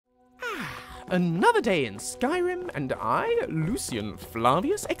Another day in Skyrim, and I, Lucien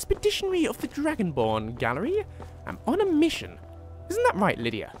Flavius, expeditionary of the Dragonborn Gallery, am on a mission. Isn't that right,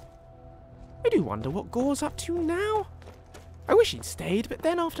 Lydia? I do wonder what Gore's up to now. I wish he'd stayed, but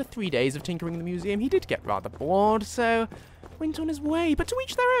then after 3 days of tinkering in the museum, he did get rather bored, so went on his way. But to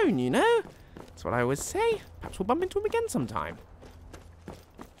each their own, you know? That's what I always say. Perhaps we'll bump into him again sometime.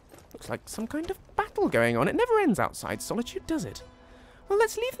 Looks like some kind of battle going on. It never ends outside Solitude, does it? Well,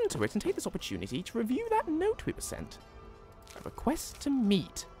 let's leave them to it and take this opportunity to review that note we were sent. A request to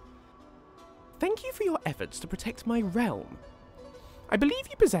meet. Thank you for your efforts to protect my realm. I believe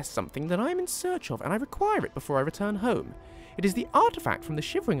you possess something that I am in search of, and I require it before I return home. It is the artifact from the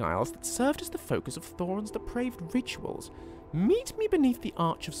Shivering Isles that served as the focus of Thorin's depraved rituals. Meet me beneath the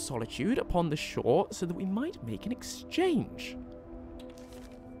Arch of Solitude upon the shore so that we might make an exchange.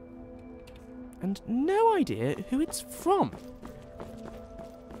 And no idea who it's from.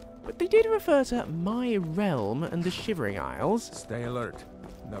 But they did refer to my realm and the Shivering Isles. Stay alert.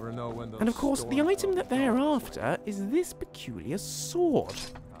 Never know when. And of course, the item that they're after is this peculiar sword.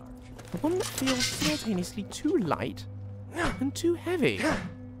 The one that feels simultaneously too light and too heavy.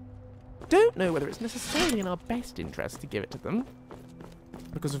 Don't know whether it's necessarily in our best interest to give it to them,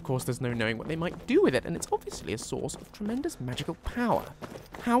 because of course there's no knowing what they might do with it, and it's obviously a source of tremendous magical power.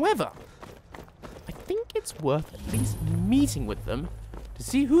 However, I think it's worth at least meeting with them to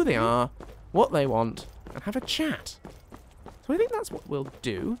see who they are, what they want, and have a chat. So I think that's what we'll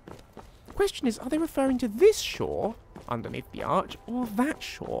do. The question is, are they referring to this shore, underneath the arch, or that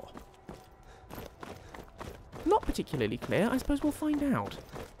shore? Not particularly clear. I suppose we'll find out.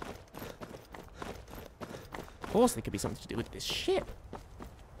 Of course, there could be something to do with this ship.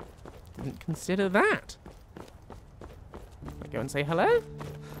 Didn't consider that. Can I go and say hello?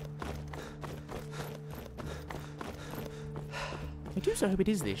 I do so hope it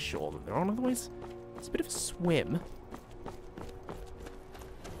is this shore that they're on, otherwise it's a bit of a swim.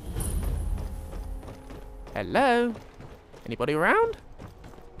 Hello? Anybody around?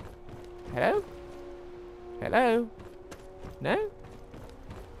 Hello? Hello? No?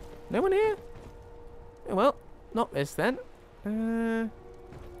 No one here? Oh, well, not this then.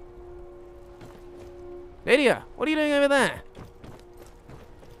 Lydia, what are you doing over there?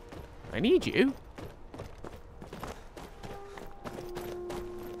 I need you.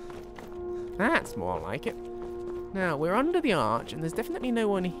 That's more like it. Now, we're under the arch, and there's definitely no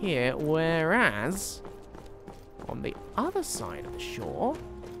one here, whereas on the other side of the shore,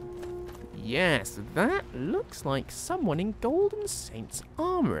 yes, that looks like someone in Golden Saint's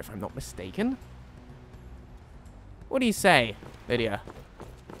armor, if I'm not mistaken. What do you say, Lydia?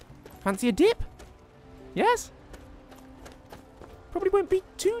 Fancy a dip? Yes? Probably won't be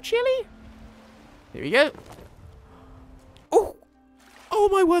too chilly. Here we go. Oh! Oh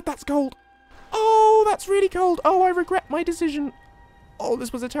my word, that's cold. Oh, that's really cold. Oh, I regret my decision. Oh,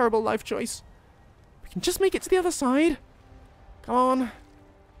 this was a terrible life choice. We can just make it to the other side. Come on.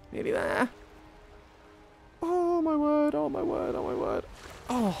 Nearly there. Oh, my word. Oh, my word. Oh, my word.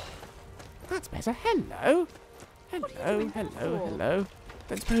 Oh, that's better. Hello. Hello, hello, hello.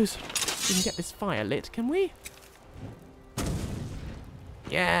 Don't suppose we can get this fire lit, can we?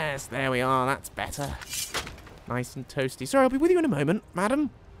 Yes, there we are. That's better. Nice and toasty. Sorry, I'll be with you in a moment,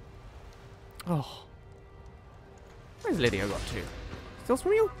 madam. Oh. Where's Lydia got to? Still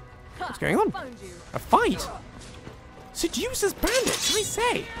from you? What's going on? A fight? Seducers bandits, I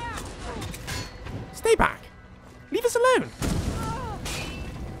say! Stay back! Leave us alone!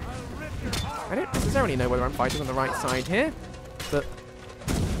 I don't necessarily know whether I'm fighting on the right side here, but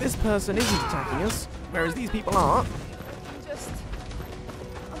this person isn't attacking us, whereas these people are.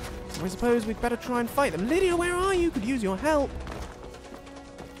 So I suppose we'd better try and fight them. Lydia, where are you? Could use your help.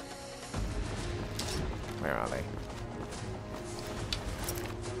 Where are they?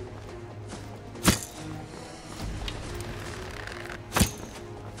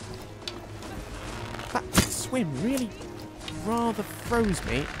 That swim really rather froze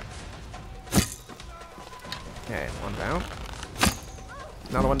me. Okay, one down.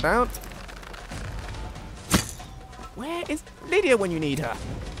 Another one down. Where is Lydia when you need her?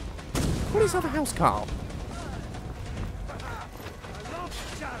 Call yourself a house, Carl.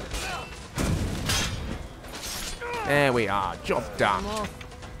 There we are. Job done.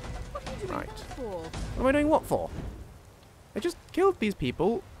 Right. What am I doing what for? I just killed these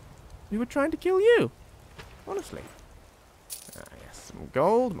people who were trying to kill you. Honestly. Ah, yes. Some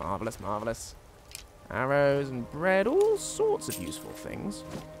gold. Marvellous, marvellous. Arrows and bread. All sorts of useful things.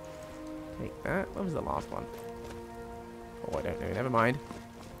 Take that. What was the last one? Oh, I don't know. Never mind.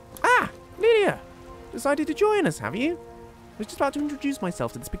 Ah! Lydia! Decided to join us, have you? was just about to introduce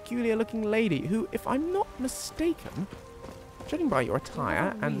myself to this peculiar-looking lady who, if I'm not mistaken, judging by your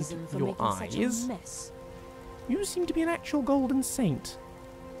attire and your eyes, you seem to be an actual golden saint,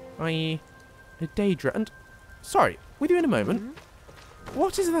 i.e. a Daedra. And, sorry, with you in a moment.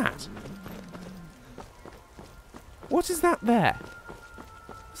 What is that? What is that there?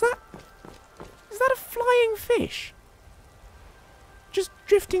 Is that a flying fish? Just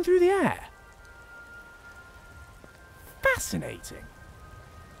drifting through the air? Fascinating.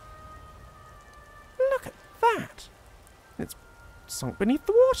 Look at that. It's sunk beneath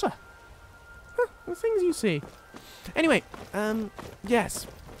the water. Huh, the things you see. Anyway, yes,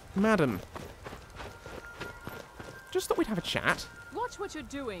 madam. Just thought we'd have a chat. Watch what you're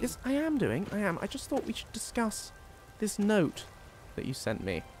doing. Yes, I am doing. I am. I just thought we should discuss this note that you sent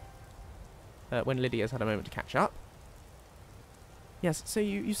me when Lydia's had a moment to catch up. Yes, so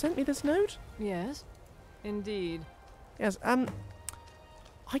you sent me this note? Yes, indeed. Yes, I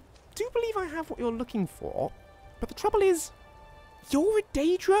do believe I have what you're looking for, but the trouble is, you're a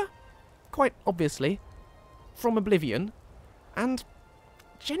Daedra, quite obviously, from Oblivion, and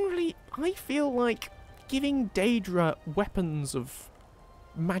generally I feel like giving Daedra weapons of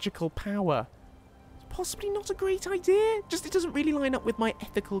magical power is possibly not a great idea. Just it doesn't really line up with my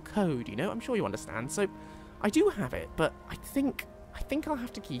ethical code, you know? I'm sure you understand. So I do have it, but I think I'll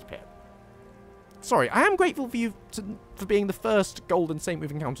have to keep it. Sorry, I am grateful for you for being the first Golden Saint we've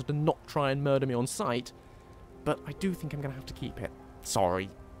encountered to not try and murder me on sight, but I do think I'm going to have to keep it. Sorry.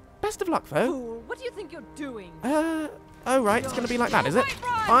 Best of luck, though. Fool, what do you think you're doing? Oh right, it's going to be like that, is it?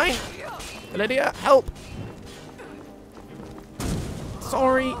 Fine. Lydia, help!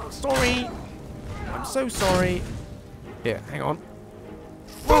 Sorry. I'm so sorry. Here, hang on.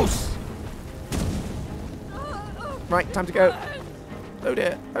 False! Right, time to go. Oh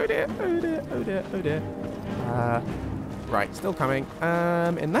dear. Right, still coming.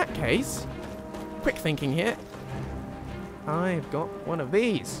 In that case, quick thinking here. I've got one of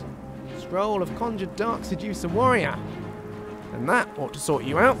these. Scroll of Conjured Dark Seducer Warrior. And that ought to sort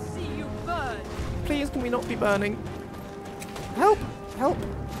you out. See you burn. Please, can we not be burning? Help!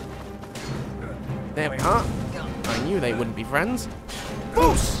 There we are. I knew they wouldn't be friends.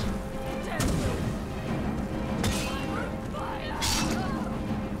 Boos!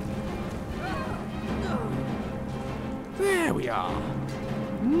 There we are.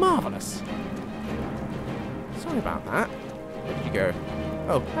 Marvellous. Sorry about that. Where did you go?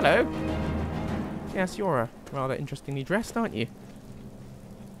 Oh, hello. Yes, you're rather interestingly dressed, aren't you?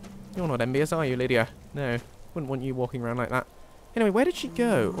 You're not envious, are you, Lydia? No, wouldn't want you walking around like that. Anyway, where did she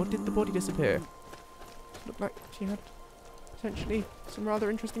go? Or did the body disappear? Looked like she had potentially some rather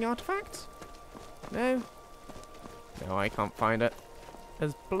interesting artifacts. No? No, I can't find it.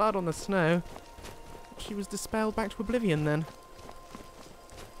 There's blood on the snow. She was dispelled back to oblivion then.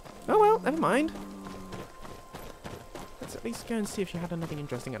 Oh well, never mind. Let's at least go and see if she had anything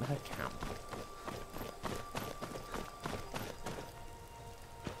interesting at her camp.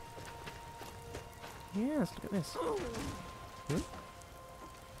 Yes, look at this.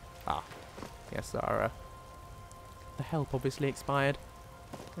 Ah, yes, our the help obviously expired.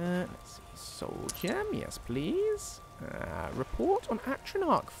 Let's see, soul gem, yes please. Report on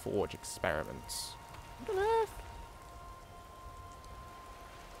Aequinoctium Forge experiments. What on earth?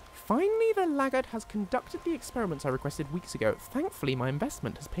 Finally, the laggard has conducted the experiments I requested weeks ago. Thankfully, my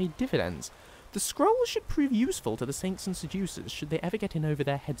investment has paid dividends. The scrolls should prove useful to the Saints and Seducers should they ever get in over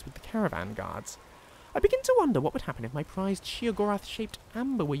their heads with the caravan guards. I begin to wonder what would happen if my prized Sheogorath-shaped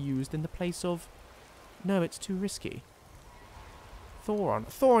amber were used in the place of... No, it's too risky.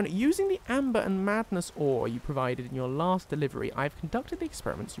 Thoron, using the amber and madness ore you provided in your last delivery, I've conducted the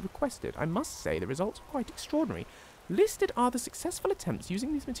experiments you requested. I must say the results are quite extraordinary. Listed are the successful attempts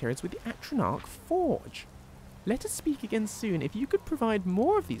using these materials with the Aequinoctium Forge. Let us speak again soon. If you could provide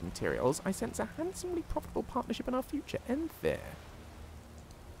more of these materials, I sense a handsomely profitable partnership in our future. End there.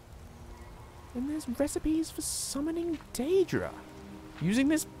 And there's recipes for summoning Daedra using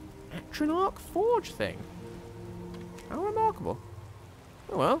this Aequinoctium Forge thing. How remarkable.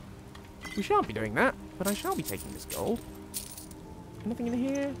 Oh well, we shan't be doing that, but I shall be taking this gold. Anything in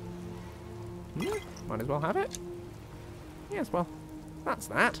here? Might as well have it. Yes, well, that's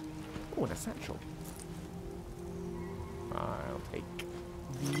that. Oh, and a satchel. I'll take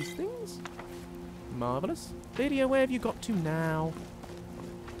these things. Marvellous. Lydia, where have you got to now?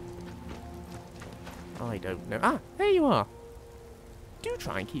 I don't know. Ah, there you are. Do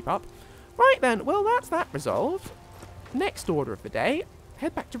try and keep up. Right then, well, that's that resolved. Next order of the day,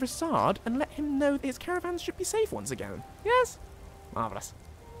 head back to Rissard and let him know that his caravans should be safe once again. Yes? Marvellous.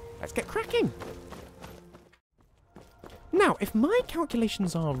 Let's get cracking. Now, if my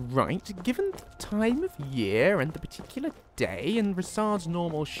calculations are right, given the time of year and the particular day and Rissard's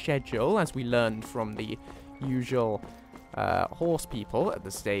normal schedule, as we learned from the usual horse people at the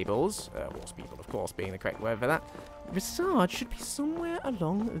stables, horse people, of course, being the correct word for that, Rissard should be somewhere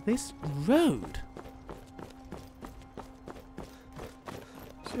along this road.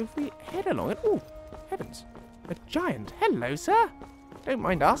 So if we head along it... Oh, heavens. A giant. Hello, sir. Don't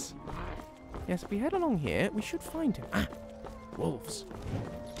mind us. Yes, if we head along here, we should find him. Ah, wolves.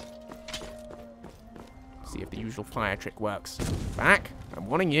 See if the usual fire trick works. Back. I'm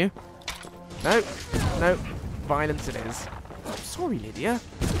warning you. No. No. Violence it is. Oh, sorry, Lydia.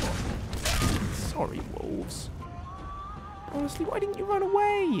 Sorry, wolves. Honestly, why didn't you run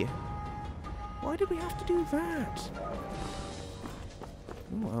away? Why did we have to do that?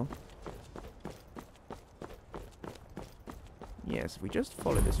 Oh, well. Yes, if we just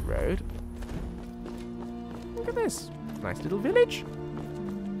follow this road. Look at this. Nice little village.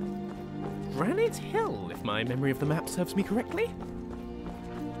 Granite Hill, if my memory of the map serves me correctly.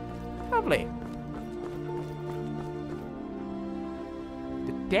 Lovely.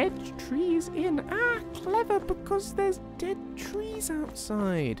 The Dead Trees Inn. Ah, clever, because there's dead trees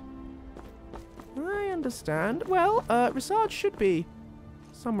outside. I understand. Well, Rissard should be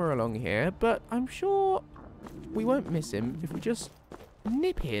somewhere along here, but I'm sure we won't miss him if we just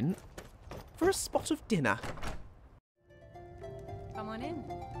nip in for a spot of dinner. Come on in.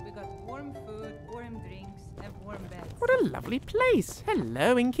 We got warm food, warm drinks, and warm beds. What a lovely place.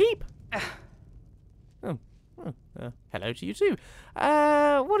 Hello, innkeep. Hello to you too.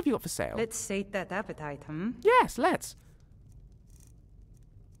 What have you got for sale? Let's sate that appetite, Yes, let's.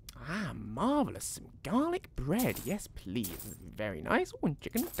 Ah, marvellous. Some garlic bread. Yes, please. Very nice. Oh, and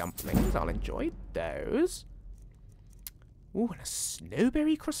chicken dumplings. I'll enjoy those. Oh, and a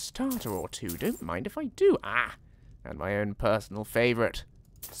snowberry crostata or two. Don't mind if I do. Ah, and my own personal favourite.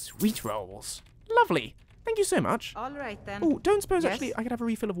 Sweet rolls. Lovely. Thank you so much. All right, then. Oh, don't suppose Yes? actually I could have a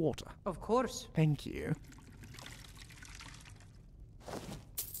refill of water. Of course. Thank you.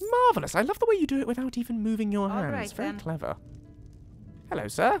 Marvellous. I love the way you do it without even moving your hands. right, Very then. clever. Hello,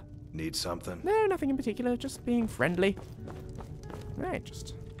 sir. Need something? No, nothing in particular. Just being friendly. Right,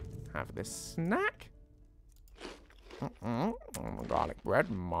 just have this snack. Garlic bread.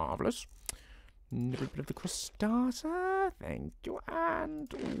 Marvellous. A little bit of the crostata. Thank you.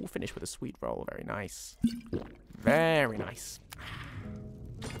 And ooh, finish with a sweet roll. Very nice. Very nice.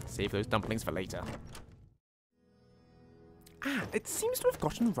 Save those dumplings for later. Ah, it seems to have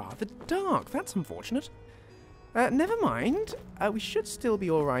gotten rather dark. That's unfortunate. Never mind. We should still be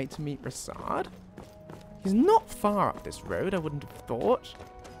alright to meet Rissard. He's not far up this road, I wouldn't have thought.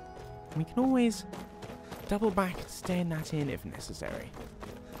 We can always double back and stay in that inn if necessary.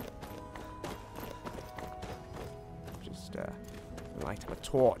 Just light up a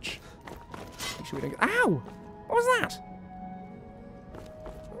torch. Make sure we don't get... Ow! What was that?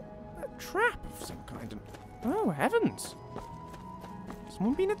 A trap of some kind. Oh, heavens!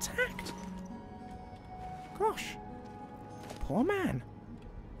 Someone been attacked? Gosh. Poor man.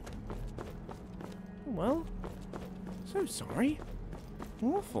 Well, so sorry.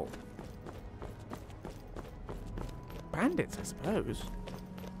 Awful. Bandits, I suppose.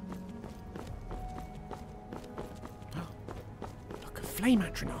 Look, a flame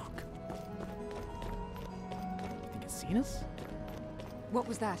atronach. Think it's seen us? What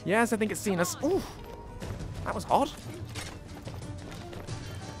was that? Yes, I think it's seen us. Ooh, that was hot.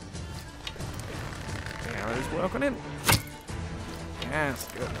 Arrows work on him. Yes,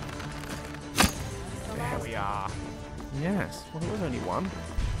 good. There we are. Yes, well, there was only one.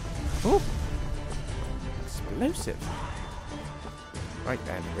 Oh! Explosive. Right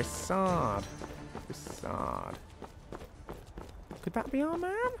then, Rissard. Rissard. Could that be our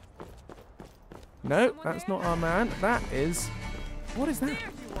man? No, that's not our man. That is... What is that?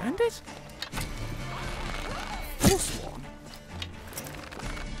 Bandit? Forsworn?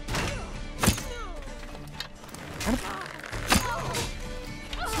 And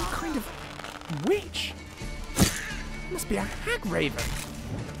some kind of witch. Must be a hag raven.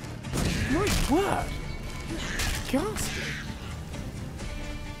 My word. Ghastly.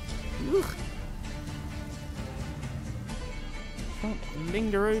 Ugh. Can't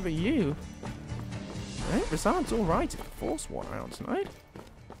linger over you. Right, Rissard's alright if the Forsworn around tonight.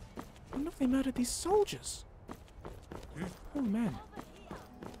 I wonder if they murdered these soldiers. Oh man.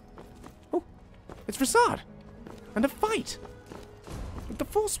 Oh, it's Rissard. And a fight! With the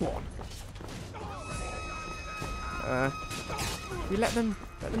Forsworn! We let them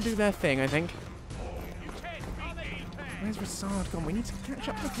do their thing, I think. Where's Rissard gone? We need to catch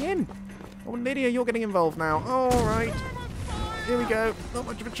up with him! Oh, Lydia, you're getting involved now. Alright. Here we go. Not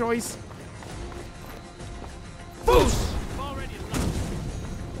much of a choice. Boost!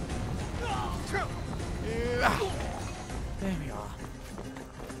 There we are.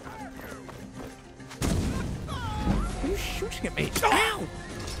 Are you shooting at me? Ow!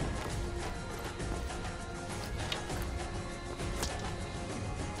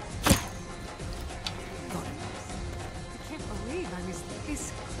 I was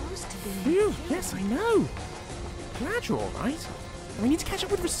this close to being... Phew, yes, I know. Glad you're alright. We need to catch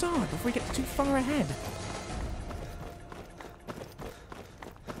up with Rasad before we get too far ahead.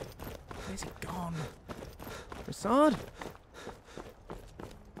 Where's he gone? Rasad?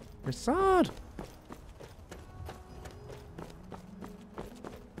 Rasad?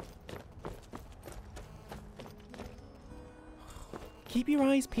 Keep your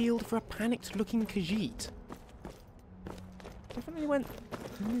eyes peeled for a panicked-looking Khajiit. Definitely went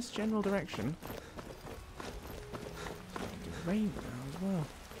in this general direction. It's rain now as well.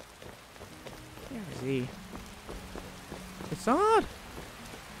 Where is he? Rasad!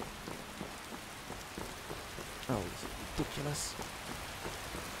 Oh, it's ridiculous.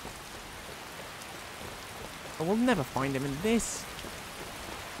 I will never find him in this.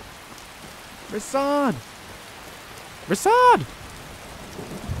 Rasad! Rasad!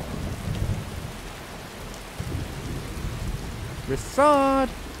 Rasad!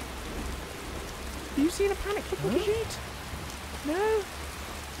 Have you seen a panic looking Khajiit? No?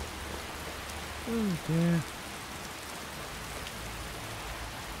 Oh dear.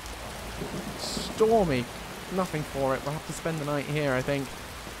 Stormy. Nothing for it. We'll have to spend the night here, I think.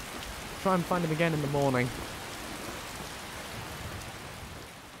 Try and find him again in the morning.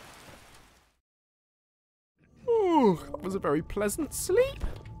 Ooh, that was a very pleasant sleep.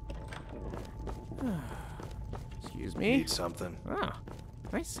 Excuse me. Need something. Ah,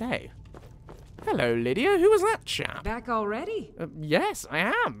 I say. Hello, Lydia. Who was that chap? Back already? Yes,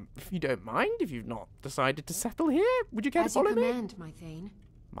 I am. If you don't mind, if you've not decided to settle here, would you care to As you follow me? command, my Thane.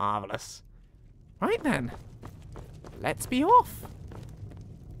 Marvellous. Right then. Let's be off.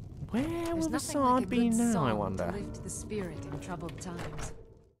 Where There's will nothing like a Rasad be good now, I song wonder? to lift the spirit in troubled times.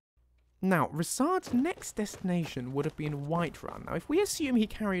 Now, Rasad's next destination would have been Whiterun. Now, if we assume he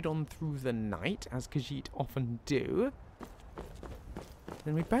carried on through the night, as Khajiit often do,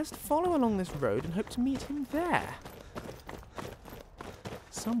 then we best follow along this road and hope to meet him there.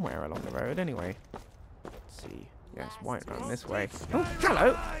 Somewhere along the road, anyway. Let's see. Yes, Whiterun, this way. Oh,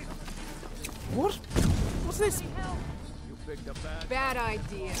 hello! What? What's this? You picked a Bad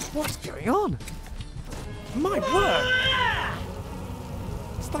idea. What's going on? My word!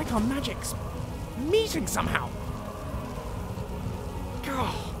 It's like our magic's meeting somehow.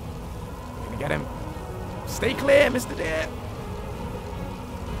 God. I'm gonna get him. Stay clear, Mr. Deer.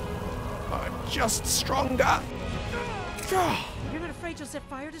 I'm just stronger. God. You're not afraid you'll set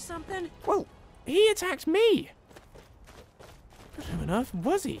fire to something? Well, he attacked me. But who on earth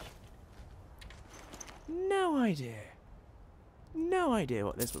was he? No idea. No idea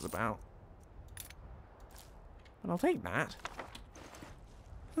what this was about. But I'll take that.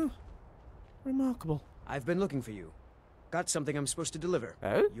 Huh. Remarkable. I've been looking for you. Got something I'm supposed to deliver.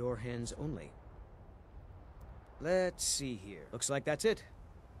 Oh? Your hands only. Let's see here. Looks like that's it.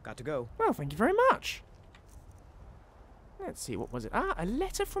 Got to go. Well, thank you very much. Let's see, what was it? Ah, a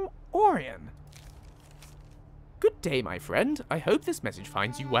letter from Orion. Good day, my friend. I hope this message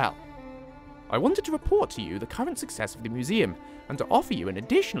finds you well. I wanted to report to you the current success of the museum, and to offer you an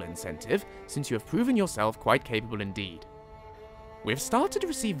additional incentive, since you have proven yourself quite capable indeed. We have started to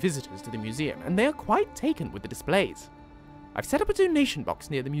receive visitors to the museum, and they are quite taken with the displays. I've set up a donation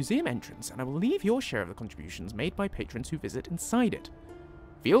box near the museum entrance, and I will leave your share of the contributions made by patrons who visit inside it.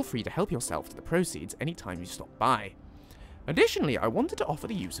 Feel free to help yourself to the proceeds anytime you stop by. Additionally, I wanted to offer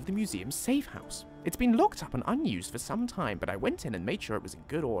the use of the museum's safe house. It's been locked up and unused for some time, but I went in and made sure it was in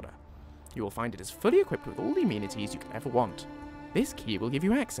good order. You will find it is fully equipped with all the amenities you could ever want. This key will give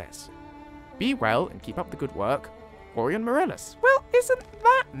you access. Be well and keep up the good work. Orion Morellis. Well, isn't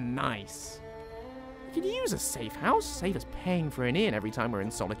that nice? We could use a safe house, save us paying for an inn every time we're in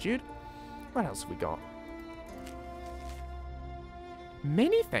solitude. What else have we got?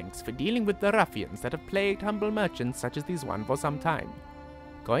 Many thanks for dealing with the ruffians that have plagued humble merchants such as this one for some time.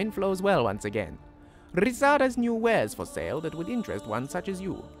 Coin flows well once again. Rasad has new wares for sale that would interest one such as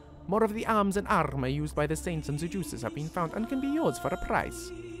you. More of the arms and armor used by the Saints and Seducers have been found and can be yours for a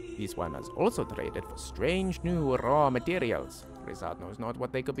price. This one has also traded for strange new raw materials. Rasad knows not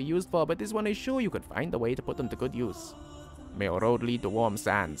what they could be used for, but this one is sure you could find a way to put them to good use. May our road lead to warm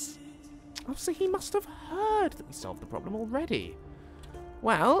sands. Oh, so he must have heard that we solved the problem already.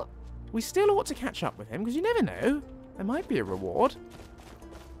 Well, we still ought to catch up with him, because you never know. there might be a reward.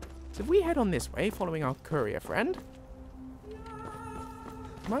 So if we head on this way, following our courier friend, we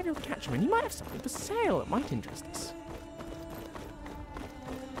might be able to catch him, and he might have something for sale that might interest us.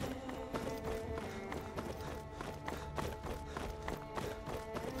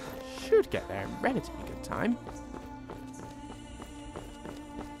 Should get there in relatively good time.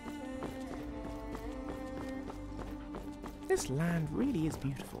 This land really is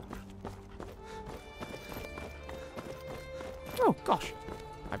beautiful. Oh gosh,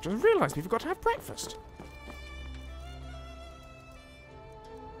 I've just realised we've got to have breakfast.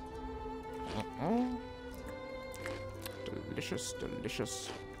 Delicious, delicious.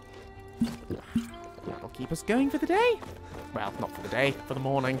 That'll keep us going for the day. Well, not for the day, for the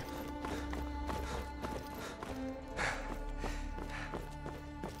morning.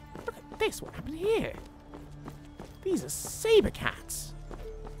 Look at this, what happened here? These are saber cats.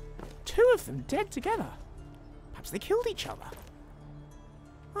 2 of them dead together. Perhaps they killed each other.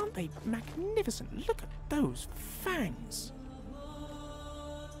 Aren't they magnificent? Look at those fangs.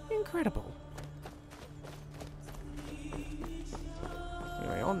 Incredible.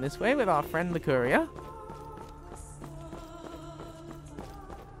 Anyway, on this way with our friend the courier.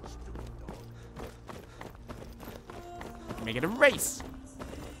 We can make it a race.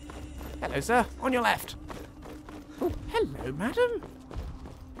 Hello, sir. On your left. Oh, hello, madam.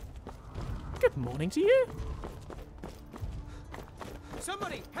 Good morning to you.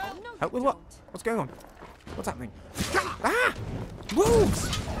 Somebody, help! Help with what? What's going on? What's happening? Ah!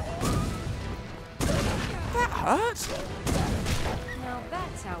 Wolves! That hurt! Now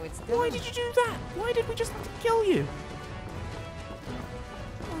that's how it's done. Why did you do that? Why did we just have to kill you?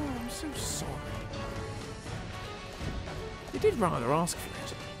 Oh, I'm so sorry. You did rather ask for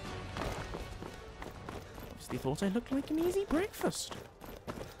it. Obviously thought I looked like an easy breakfast.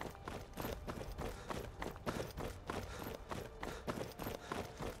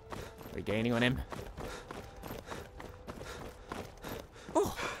 We're gaining on him.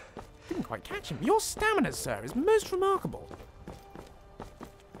 Oh, didn't quite catch him. Your stamina, sir, is most remarkable.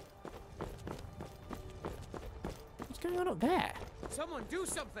 What's going on up there? Someone do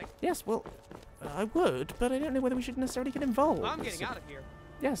something! Yes, well, I would, but I don't know whether we should necessarily get involved. I'm getting out of here.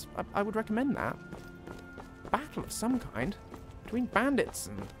 Yes, I would recommend that. Battle of some kind between bandits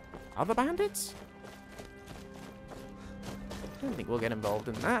and other bandits? I don't think we'll get involved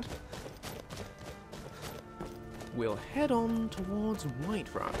in that. We'll head on towards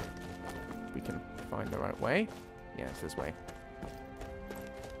Whiterun. We can find the right way. Yeah, it's this way.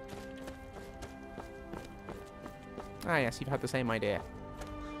 Ah, yes, you've had the same idea.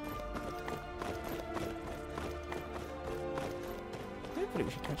 Hopefully we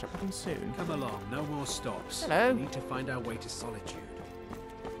should catch up with him soon. Come along, no more stops. Hello. We need to find our way to Solitude.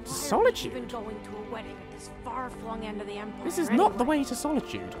 Solitude? Even going to a wedding at this far-flung end of the Empire. This is not the way to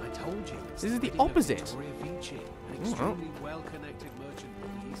Solitude. I told you. it's This is the wedding of opposite. Victoria Vici, an Oh, extremely well-connected merchant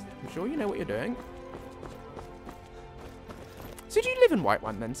of the East. I'm sure you know what you're doing. So do you live in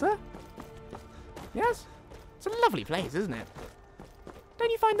Whiterun then, sir? Yes? It's a lovely place, isn't it?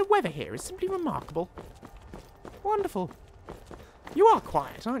 Don't you find the weather here is simply remarkable? Wonderful. You are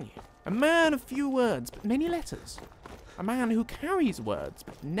quiet, aren't you? A man of few words, but many letters. A man who carries words,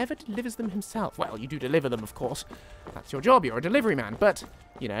 but never delivers them himself. Well, you do deliver them, of course. That's your job, you're a delivery man. But,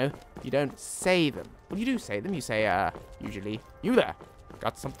 you know, you don't say them. Well, you do say them. You say, usually, you there.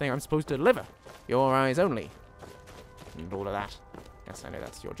 Got something I'm supposed to deliver. Your eyes only. And all of that. Yes, I know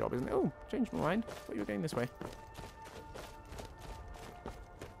that's your job, isn't it? Oh, changed my mind. Thought you were going this way.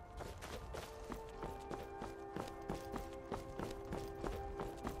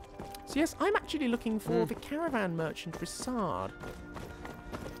 So yes, I'm actually looking for the caravan merchant Rissard.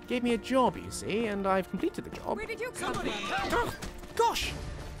 Gave me a job, you see, and I've completed the job. Where did you come from? Oh, gosh!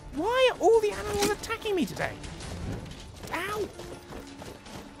 Why are all the animals attacking me today? Ow!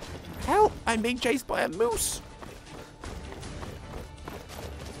 Help! I'm being chased by a moose!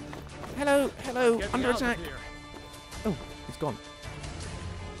 Hello, hello, Get me under out of attack. here. Oh, it's gone.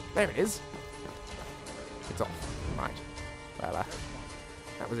 There it is. It's off. Right. Well,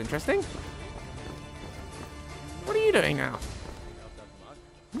 that was interesting. What are you doing now?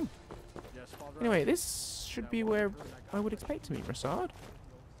 Anyway, this should be where I would expect to meet Rissard.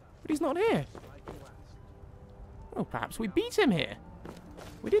 But he's not here. Oh, perhaps we beat him here.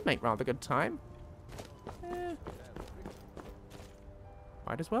 We did make rather good time.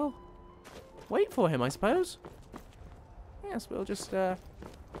 Might as well wait for him, I suppose. Yes, we'll just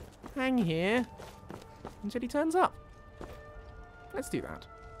hang here until he turns up. Let's do that.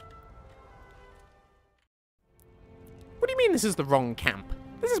 What do you mean this is the wrong camp?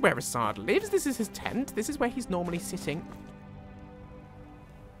 This is where Assad lives. This is his tent. This is where he's normally sitting.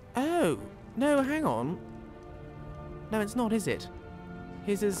 Oh, no, hang on. No, it's not, is it?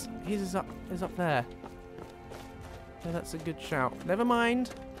 His is up there. No, that's a good shout. Never mind.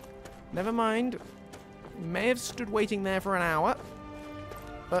 Never mind. May have stood waiting there for an hour.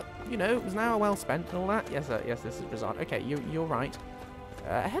 But, you know, it was an hour well spent and all that. Yes, yes, this is Razard. Okay, you're right.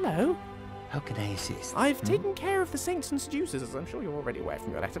 Hello? How can I assist? I've taken care of the Saints and Seducers, as I'm sure you're already aware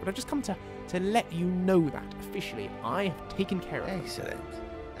from your letter, but I've just come to let you know that, officially, I have taken care of them. Excellent.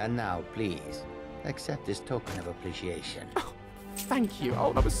 And now, please, accept this token of appreciation. Oh, thank you.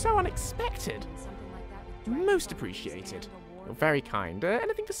 Oh, that was so unexpected. Something like that with dragons Most always appreciated. stand in the war. You're very kind.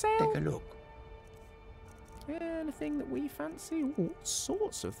 Anything for sale? Take a look. Anything that we fancy? All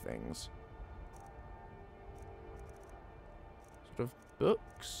sorts of things. Sort of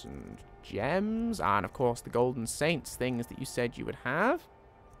books and gems, and of course the Golden Saints things that you said you would have.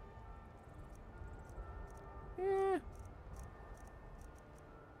 Yeah.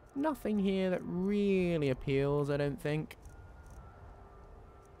 Nothing here that really appeals, I don't think.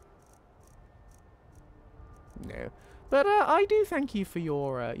 No. But I do thank you for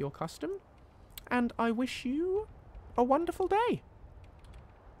your custom, and I wish you a wonderful day.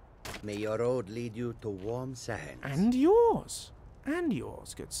 May your road lead you to warm sands. And yours. And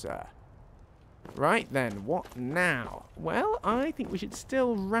yours, good sir. Right then, what now? Well, I think we should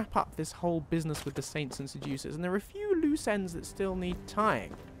still wrap up this whole business with the Saints and Seducers, and there are a few loose ends that still need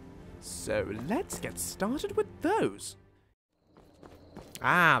tying. So let's get started with those.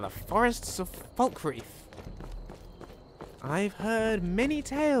 Ah, the forests of Falkreath. I've heard many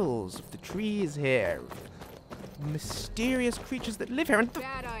tales of the trees here, of mysterious creatures that live here, and the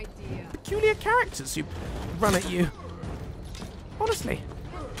Bad idea. peculiar characters who run at you. Honestly.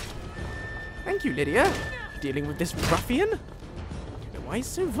 Thank you, Lydia. Dealing with this ruffian? I don't know why he's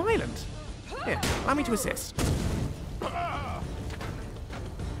so violent. Here, allow me to assist.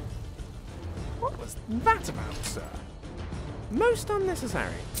 What was that about, sir? Most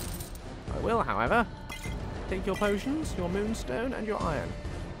unnecessary. I will, however, take your potions, your moonstone, and your iron.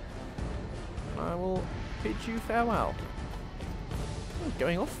 I will bid you farewell. I'm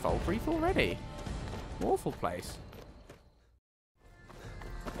going off Falkreath already. Awful place.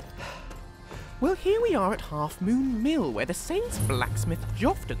 Well, here we are at Half Moon Mill, where the Saint's blacksmith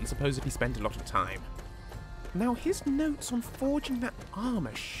Jofton supposedly spent a lot of time. Now, his notes on forging that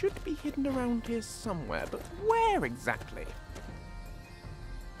armor should be hidden around here somewhere, but where exactly?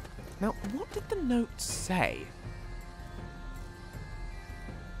 Now, what did the notes say?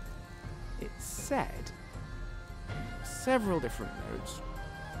 It said several different notes.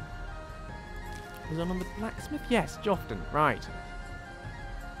 Was on the blacksmith? Yes, Jofton, right.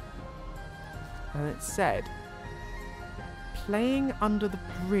 And it said, playing under the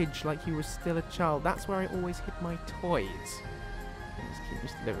bridge like you were still a child. That's where I always hid my toys. This kid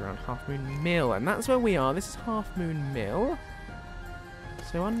used to live around Half Moon Mill, and that's where we are. This is Half Moon Mill.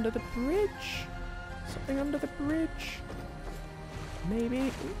 So under the bridge? Something under the bridge?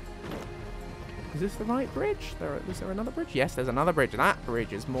 Maybe? Is this the right bridge? Is there another bridge? Yes, there's another bridge. That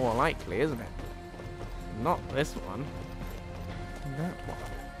bridge is more likely, isn't it? Not this one. That one.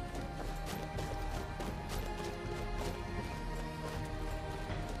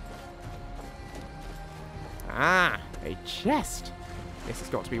 Ah, a chest. This has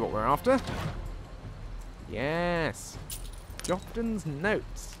got to be what we're after. Yes. Jofton's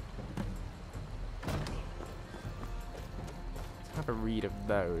notes. Let's have a read of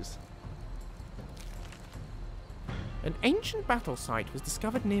those. An ancient battle site was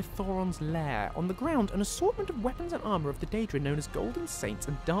discovered near Thoron's lair. On the ground, an assortment of weapons and armor of the Daedra known as Golden Saints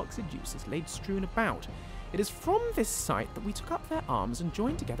and Dark Seducers laid strewn about. It is from this site that we took up their arms and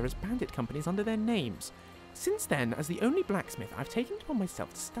joined together as bandit companies under their names. Since then, as the only blacksmith, I've taken it upon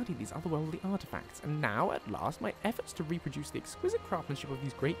myself to study these otherworldly artifacts, and now, at last, my efforts to reproduce the exquisite craftsmanship of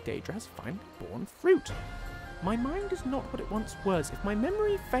these great Daedra has finally borne fruit. My mind is not what it once was. If my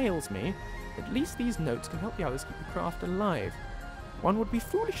memory fails me, at least these notes can help the others keep the craft alive. One would be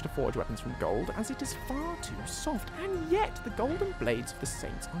foolish to forge weapons from gold, as it is far too soft, and yet the golden blades of the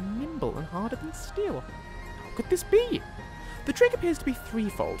Saints are nimble and harder than steel. How could this be? The trick appears to be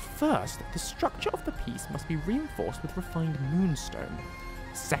threefold. First, the structure of the piece must be reinforced with refined moonstone.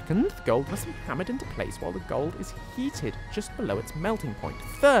 Second, the gold must be hammered into place while the gold is heated just below its melting point.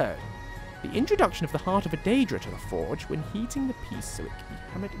 Third, the introduction of the heart of a Daedra to the forge, when heating the piece so it can be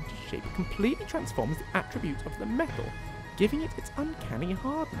hammered into shape, completely transforms the attributes of the metal, giving it its uncanny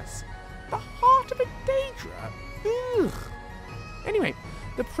hardness. The heart of a Daedra? Ugh! Anyway,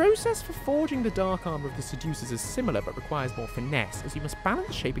 the process for forging the dark armor of the Seducers is similar but requires more finesse, as you must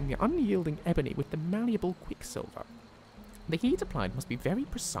balance shaping the unyielding ebony with the malleable quicksilver. The heat applied must be very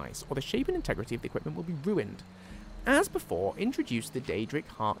precise, or the shape and integrity of the equipment will be ruined. As before, introduce the Daedric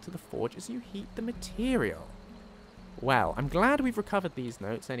heart to the forge as you heat the material. Well, I'm glad we've recovered these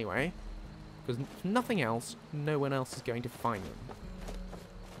notes anyway, because if nothing else, no one else is going to find them.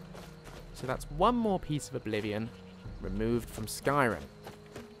 So that's one more piece of Oblivion removed from Skyrim.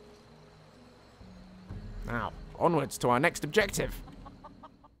 Now, onwards to our next objective.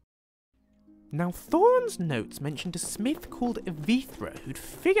 Now, Thoron's notes mentioned a smith called Evithra who'd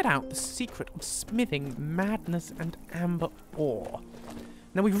figured out the secret of smithing madness and amber ore.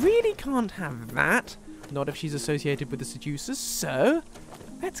 Now, we really can't have that, not if she's associated with the Seducers, so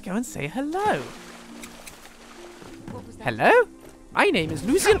let's go and say hello. Hello? My name is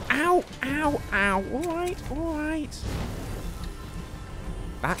Lucien. Ow, ow, ow. Alright.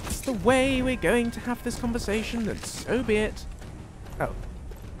 That's the way we're going to have this conversation, then so be it. Oh.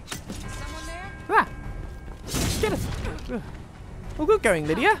 Someone there? Ah! Get us! Well, good going,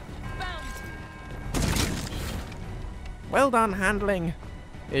 Lydia. Well done handling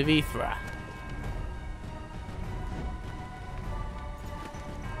Evithra.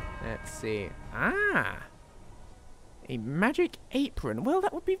 Let's see. Ah! A magic apron. Well,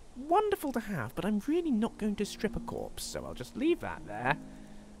 that would be wonderful to have, but I'm really not going to strip a corpse, so I'll just leave that there.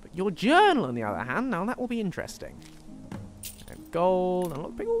 But your journal, on the other hand, now that will be interesting. And gold, and a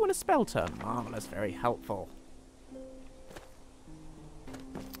lockpick. Oh, and a spell term. Marvellous, very helpful.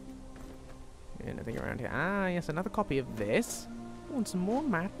 Anything around here? Ah, yes, another copy of this. Oh, and some more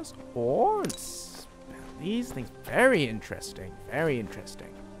madness. Or, and these things. Very interesting. Very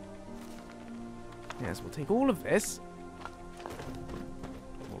interesting. Yes, we'll take all of this.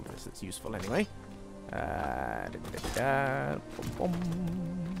 All of this that's useful anyway.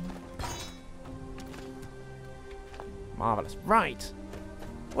 Marvellous. Right.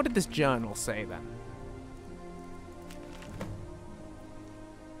 What did this journal say then?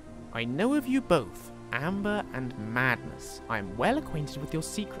 I know of you both, Amber and Madness. I am well acquainted with your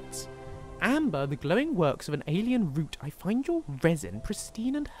secrets. Amber, the glowing works of an alien root, I find your resin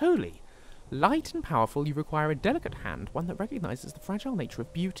pristine and holy. Light and powerful, you require a delicate hand, one that recognizes the fragile nature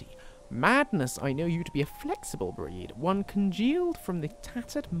of beauty. Madness, I know you to be a flexible breed, one congealed from the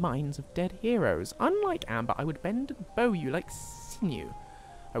tattered minds of dead heroes. Unlike Amber, I would bend and bow you like sinew.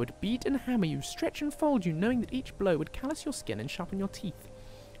 I would beat and hammer you, stretch and fold you, knowing that each blow would callous your skin and sharpen your teeth.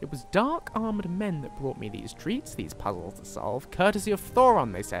 It was dark-armored men that brought me these treats, these puzzles to solve. Courtesy of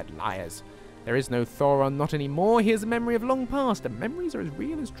Thoron, they said. Liars. There is no Thoron, not anymore. He is a memory of long past, and memories are as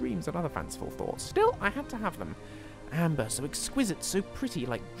real as dreams and other fanciful thoughts. Still, I had to have them. Amber, so exquisite, so pretty,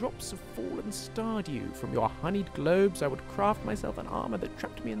 like drops of fallen stardew. From your honeyed globes, I would craft myself an armor that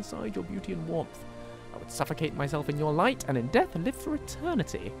trapped me inside your beauty and warmth. I would suffocate myself in your light, and in death live for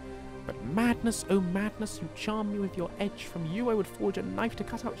eternity. But madness, oh madness, you charm me with your edge. From you I would forge a knife to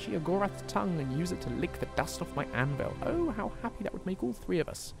cut out Sheogorath's tongue and use it to lick the dust off my anvil. Oh, how happy that would make all three of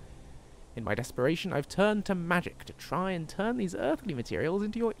us. In my desperation, I've turned to magic to try and turn these earthly materials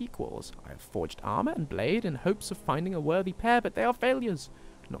into your equals. I have forged armor and blade in hopes of finding a worthy pair, but they are failures,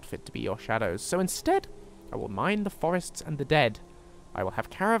 not fit to be your shadows. So instead, I will mine the forests and the dead. I will have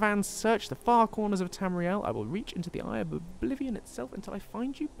caravans search the far corners of Tamriel. I will reach into the eye of oblivion itself until I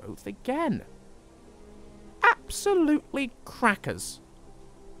find you both again. Absolutely crackers.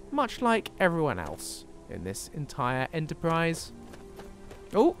 Much like everyone else in this entire enterprise.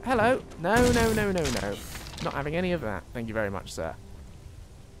 Oh, hello. No. Not having any of that. Thank you very much, sir.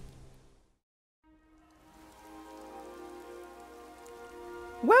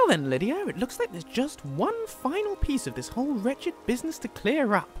 Well then, Lydia, it looks like there's just one final piece of this whole wretched business to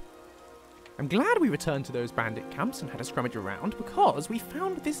clear up. I'm glad we returned to those bandit camps and had a scrummage around, because we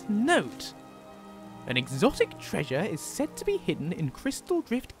found this note. An exotic treasure is said to be hidden in Crystal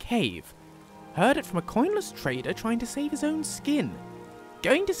Drift Cave. Heard it from a coinless trader trying to save his own skin.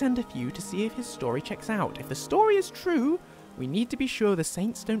 Going to send a few to see if his story checks out. If the story is true, we need to be sure the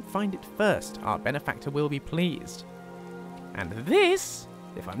saints don't find it first. Our benefactor will be pleased. And this,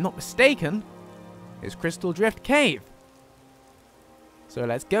 if I'm not mistaken, is Crystal Drift Cave. So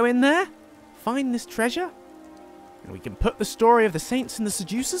let's go in there, find this treasure, and we can put the story of the Saints and the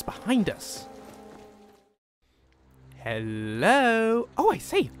Seducers behind us. Hello? Oh, I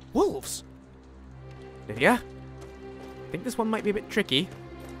say, wolves! Lydia? I think this one might be a bit tricky.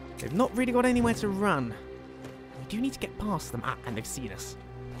 They've not really got anywhere to run. We do need to get past them. Ah, and they've seen us.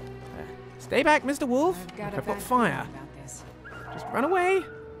 Stay back, Mr. Wolf. I've got fire. Just run away.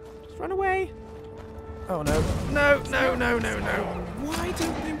 Just run away. Oh no. No, no, no, no, no. Why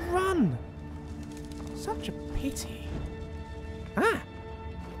don't they run? Such a pity. Ah!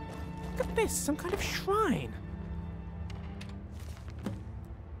 Look at this, some kind of shrine.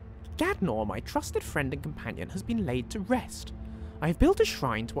 Gadnor, my trusted friend and companion, has been laid to rest. I have built a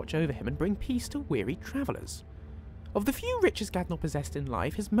shrine to watch over him and bring peace to weary travellers. Of the few riches Gadnor possessed in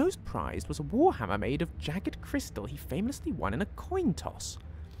life, his most prized was a warhammer made of jagged crystal he famously won in a coin toss.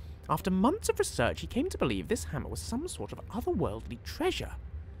 After months of research, he came to believe this hammer was some sort of otherworldly treasure.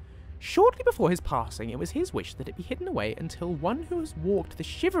 Shortly before his passing, it was his wish that it be hidden away until one who has walked the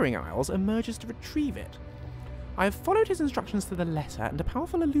Shivering Isles emerges to retrieve it. I have followed his instructions to the letter, and a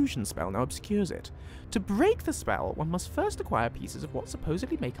powerful illusion spell now obscures it. To break the spell, one must first acquire pieces of what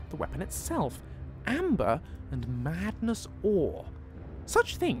supposedly make up the weapon itself: amber and madness ore.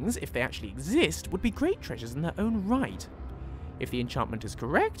 Such things, if they actually exist, would be great treasures in their own right. If the enchantment is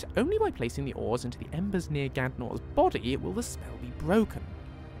correct, only by placing the ores into the embers near Gadnor's body will the spell be broken.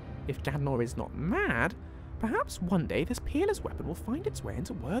 If Gadnor is not mad, perhaps one day this peerless weapon will find its way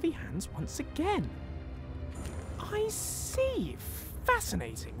into worthy hands once again. I see.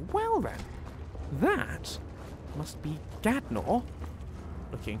 Fascinating. Well then, that must be Gadnor,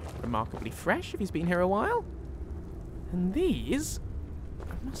 looking remarkably fresh if he's been here a while. And these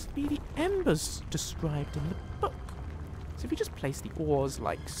must be the embers described in the book. So if you just place the ores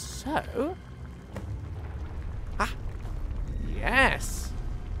like so... Ah! Yes!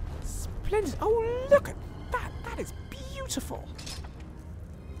 Splendid. Oh, look at that. That is beautiful.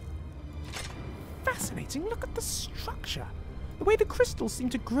 Fascinating. Look at the structure. The way the crystals seem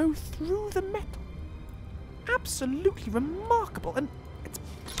to grow through the metal. Absolutely remarkable. And it's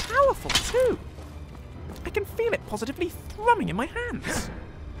powerful too. I can feel it positively thrumming in my hands.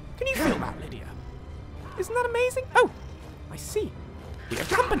 Can you feel that, Lydia? Isn't that amazing? Oh, I see. We have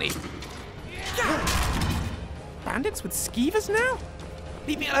company. Bandits with skeevers now?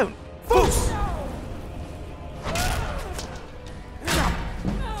 Leave me alone. Fools!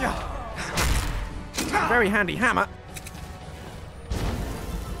 Very handy hammer.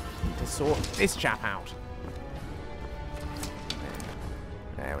 Need to sort this chap out.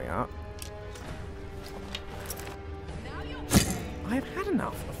 There we are. I have had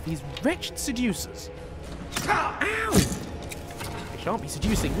enough of these wretched seducers. Ow! They shan't be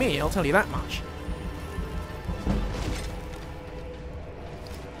seducing me, I'll tell you that much.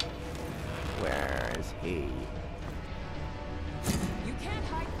 Where is he? You can't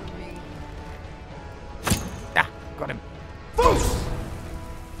hide from me. Ah, got him. Fools!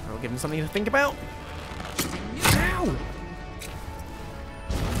 I'll give him something to think about. Ow!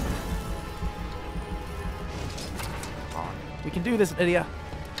 We can do this, Lydia.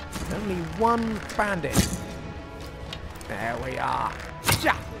 Only one bandit. There we are.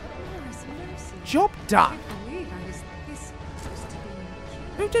 Ja! Job done. I believe I was this close to being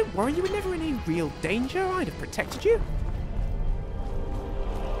killed. No, don't worry. You were never in any real danger. I'd have protected you.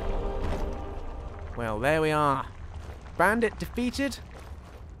 Well, there we are. Bandit defeated.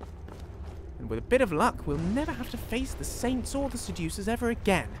 And with a bit of luck, we'll never have to face the Saints or the Seducers ever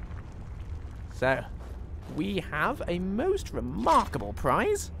again. So... we have a most remarkable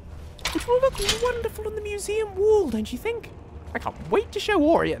prize, which will look wonderful on the museum wall, don't you think? I can't wait to show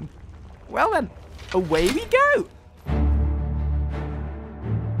Orion. Well then, away we go!